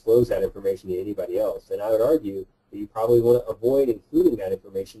cannot redisclose that information to anybody else. And I would argue that you probably want to avoid including that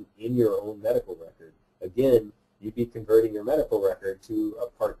information in your own medical record. Again, you'd be converting your medical record to a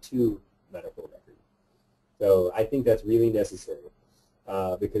Part 2 medical record. So I think that's really necessary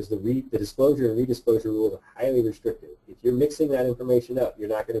because the disclosure and redisclosure rules are highly restrictive. If you're mixing that information up, you're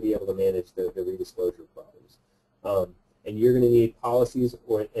not going to be able to manage the redisclosure problems. And you're going to need policies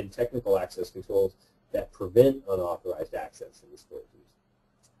and technical access controls that prevent unauthorized access and disclosures.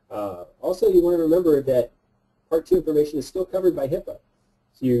 Also, you want to remember that Part 2 information is still covered by HIPAA.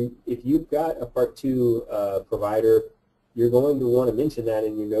 So if you've got a Part 2 provider, you're going to want to mention that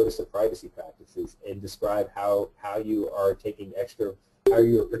in your notice of privacy practices and describe how you are taking how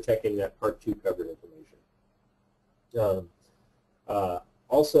you are protecting that Part 2 covered information.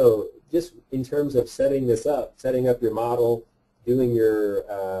 Also, just in terms of setting up your model, doing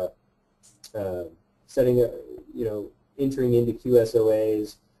your entering into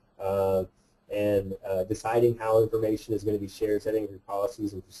QSOAs, and deciding how information is going to be shared, setting your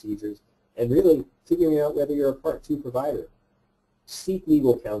policies and procedures, and really figuring out whether you're a Part 2 provider. Seek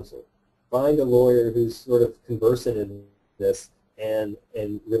legal counsel. Find a lawyer who's sort of conversant in this, and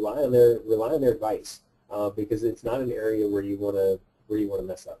rely on their advice, because it's not an area where you want to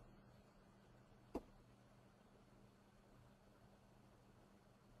mess up.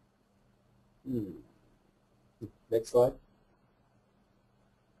 Next slide.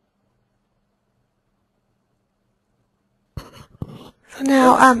 So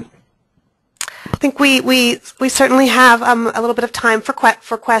now, I think we certainly have a little bit of time for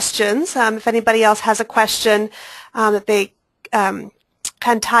questions. If anybody else has a question that they can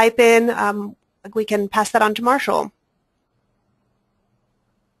type in, we can pass that on to Marshall.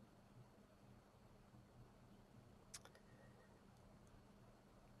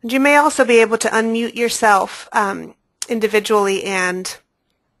 And you may also be able to unmute yourself individually and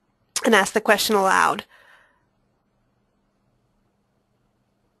ask the question aloud.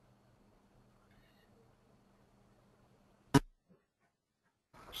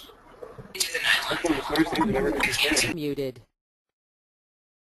 Muted.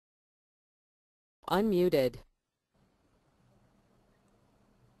 Unmuted.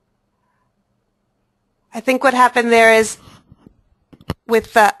 I think what happened there is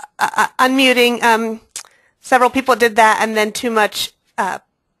with unmuting, several people did that, and then too much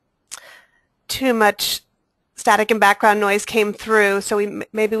static and background noise came through. So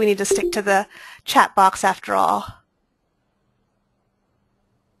maybe we need to stick to the chat box after all.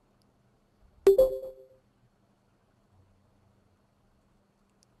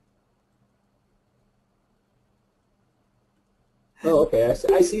 Oh, okay.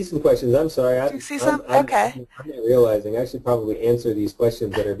 I see some questions. I'm sorry. Do you see some? Okay. I'm not realizing. I should probably answer these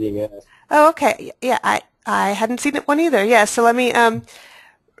questions that are being asked. Oh, okay. Yeah, I hadn't seen one either. Yeah, so let me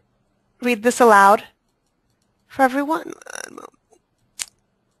read this aloud for everyone.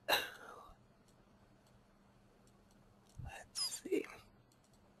 Let's see.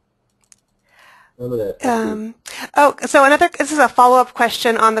 This is a follow-up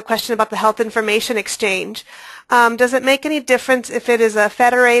question on the question about the health information exchange. Does it make any difference if it is a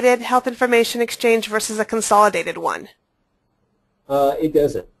federated health information exchange versus a consolidated one? It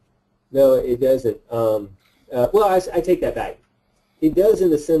doesn't. No, it doesn't. Well, I take that back. It does in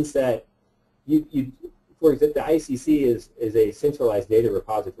the sense that for example, the ICC is a centralized data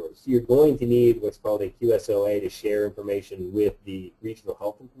repository. So you're going to need what's called a QSOA to share information with the Regional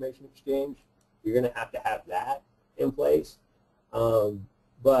Health Information Exchange. You're going to have that in place.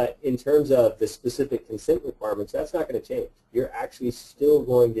 But in terms of the specific consent requirements, that's not going to change. You're actually still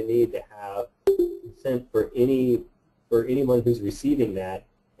going to need to have consent for anyone who's receiving that,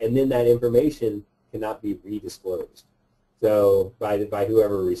 and then that information cannot be redisclosed. So by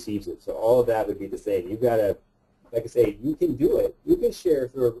whoever receives it. So all of that would be the same. You've got to, like I say, you can do it. You can share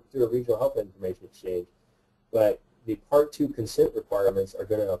through a regional health information exchange, but the Part 2 consent requirements are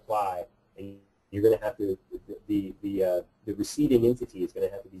going to apply, and you're going to have to, the receiving entity is going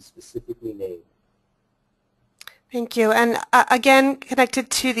to have to be specifically named. Thank you. And again, connected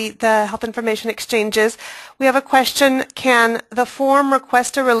to the health information exchanges, we have a question: can the form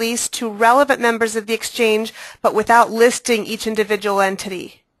request a release to relevant members of the exchange, but without listing each individual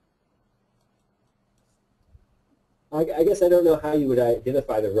entity? I guess I don't know how you would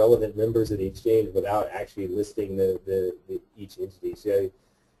identify the relevant members of the exchange without actually listing each entity. So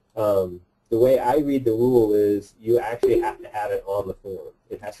the way I read the rule is you actually have to have it on the form.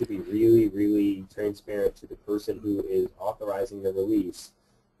 It has to be really, really transparent to the person who is authorizing the release,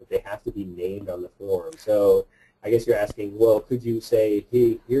 but they have to be named on the form. So I guess you're asking, well, could you say,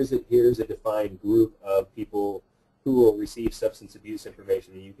 hey, here's a defined group of people who will receive substance abuse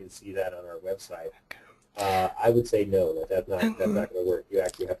information, and you can see that on our website. I would say no, that's not going to work. You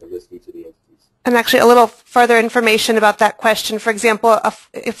actually have to list each of the entities. And actually a little further information about that question. For example,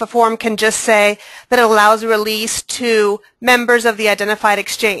 if a form can just say that it allows release to members of the identified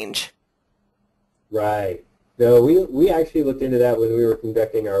exchange. Right. No, we actually looked into that when we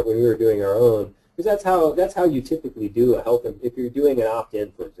were doing our own, because that's how you typically do a health, if you're doing an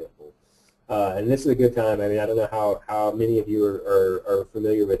opt-in, for example. And this is a good time. I mean, I don't know how many of you are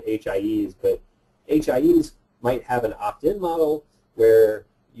familiar with HIEs, but HIEs might have an opt-in model where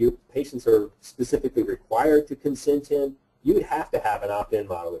patients are specifically required to consent in. You would have to have an opt-in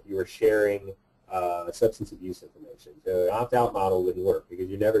model if you were sharing substance abuse information. So an opt-out model wouldn't work because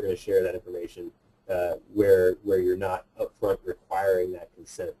you're never going to share that information where you're not upfront requiring that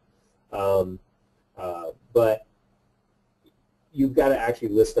consent. But you've got to actually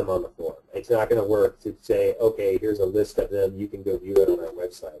list them on the form. It's not going to work to say, okay, here's a list of them. You can go view it on our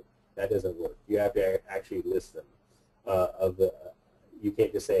website. That doesn't work. You have to actually list them. You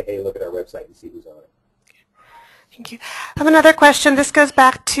can't just say, hey, look at our website and see who's on it. Thank you. I have another question. This goes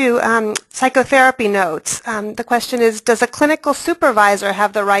back to psychotherapy notes. The question is, does a clinical supervisor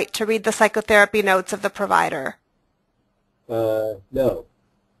have the right to read the psychotherapy notes of the provider? No.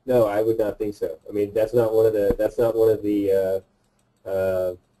 No, I would not think so. I mean, that's not one of the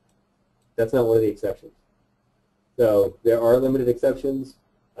exceptions. So there are limited exceptions.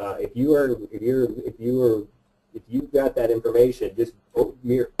 If you've got that information, just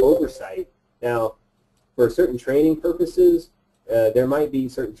mere oversight. Now, for certain training purposes, there might be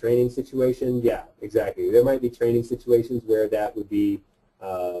certain training situations. Yeah, exactly. There might be training situations where that would be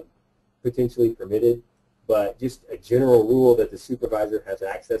potentially permitted. But just a general rule that the supervisor has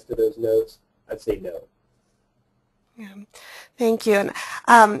access to those notes, I'd say no. Yeah. Thank you.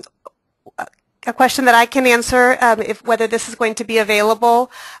 And, a question that I can answer, whether this is going to be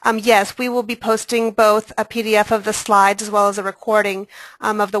available, yes, we will be posting both a PDF of the slides as well as a recording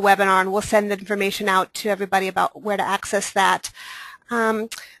of the webinar, and we'll send the information out to everybody about where to access that. I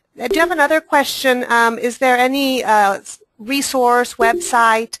do have another question. Is there any resource,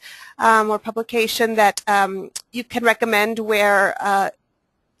 website, or publication that you can recommend where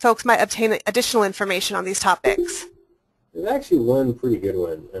folks might obtain additional information on these topics? There's actually one pretty good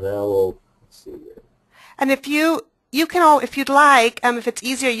one, and I will see here. And if you can, if you'd like, if it's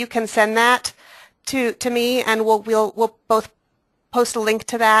easier, you can send that to me, and we'll both post a link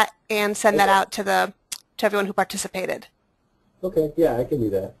to that and send that out to everyone who participated. Okay, yeah, I can do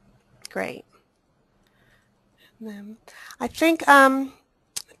that. Great. I think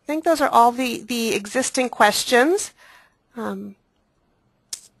those are all the existing questions. I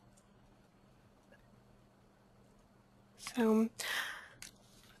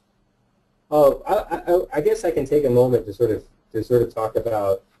guess I can take a moment to sort of talk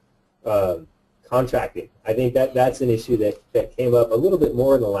about contracting. I think that's an issue that came up a little bit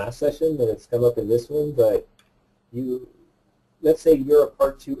more in the last session than it's come up in this one. But let's say you're a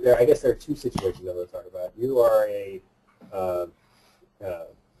Part 2. I guess there are two situations I want to talk about. You are a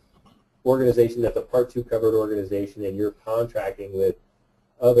organization that's a Part 2 covered organization, and you're contracting with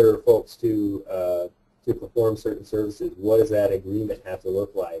other folks to perform certain services. What does that agreement have to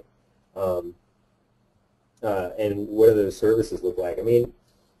look like? And what do those services look like? I mean,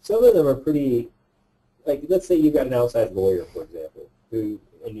 some of them are pretty, like, let's say you've got an outside lawyer, for example,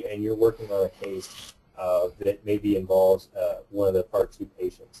 and you're working on a case that maybe involves one of the Part 2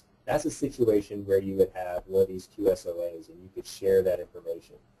 patients. That's a situation where you would have one of these QSOAs, and you could share that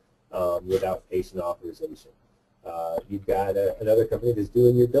information without patient authorization. You've got another company that's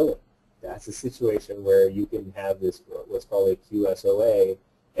doing your billing. That's a situation where you can have this, what's called a QSOA.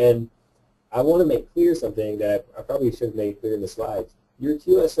 And I want to make clear something that I probably should have made clear in the slides. Your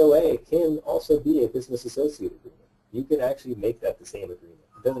QSOA can also be a business associate agreement. You can actually make that the same agreement.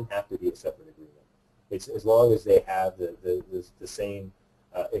 It doesn't have to be a separate agreement. It's as long as they have the same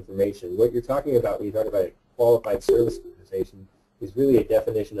information. What you're talking about when you talk about a qualified service organization is really a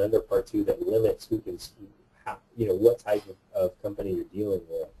definition under Part 2 that limits who can, what type of company you're dealing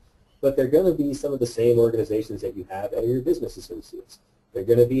with. But they're going to be some of the same organizations that you have at your business associates. They're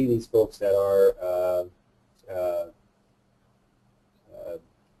going to be these folks that are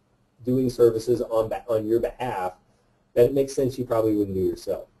doing services on your behalf that it makes sense you probably wouldn't do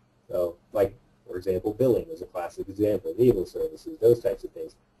yourself. So, like, for example, billing is a classic example, legal services, those types of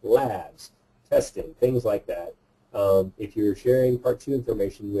things, labs, testing, things like that. If you're sharing Part 2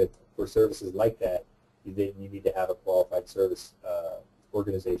 information for services like that, you need to have a qualified service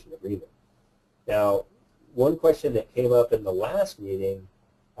organization agreement. Now, one question that came up in the last meeting,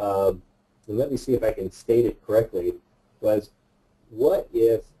 and let me see if I can state it correctly, was what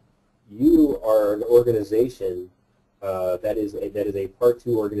if you are an organization that is a Part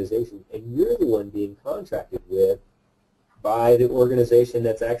 2 organization, and you're the one being contracted with by the organization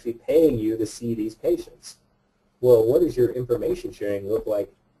that's actually paying you to see these patients? Well, what does your information sharing look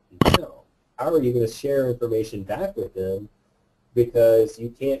like now? How are you going to share information back with them? Because you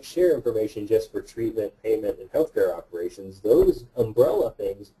can't share information just for treatment, payment, and healthcare operations. Those umbrella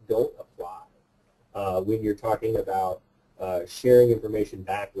things don't apply when you're talking about sharing information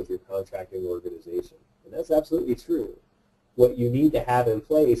back with your contracting organization. And that's absolutely true. What you need to have in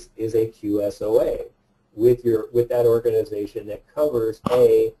place is a QSOA with that organization that covers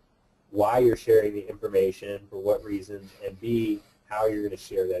A, why you're sharing the information, for what reasons, and B, how you're going to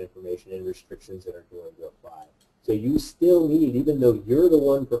share that information and restrictions that are going to apply. So you still need, even though you're the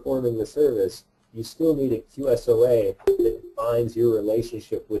one performing the service, you still need a QSOA that defines your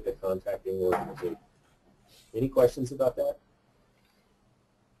relationship with the contracting organization. Any questions about that?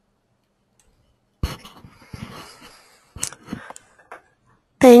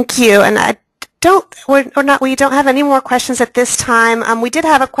 Thank you. And we don't have any more questions at this time. We did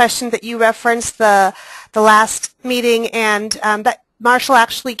have a question that you referenced the last meeting, and that Marshall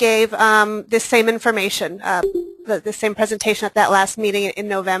actually gave this same information, the same presentation at that last meeting in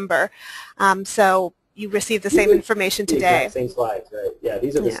November. So you received the same information today. The exact same slides, right? Yeah,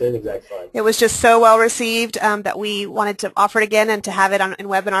 these are the same exact slides. It was just so well received that we wanted to offer it again and to have it in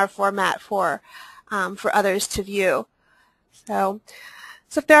webinar format for others to view. So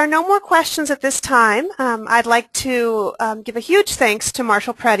if there are no more questions at this time, I'd like to give a huge thanks to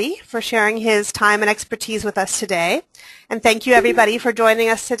Marshall Preddy for sharing his time and expertise with us today. And thank you, everybody, for joining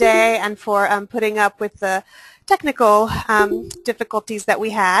us today and for putting up with the technical difficulties that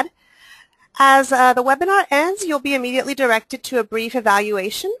we had. As the webinar ends, you'll be immediately directed to a brief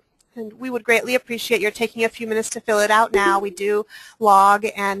evaluation. And we would greatly appreciate your taking a few minutes to fill it out now. We do log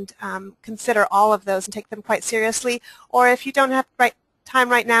and consider all of those and take them quite seriously. Or if you don't have time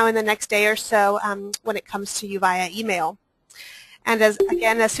right now, in the next day or so, when it comes to you via email. And as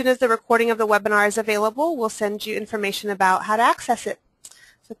soon as the recording of the webinar is available, we'll send you information about how to access it.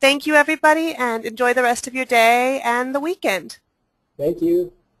 So thank you, everybody, and enjoy the rest of your day and the weekend. Thank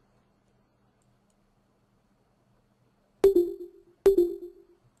you.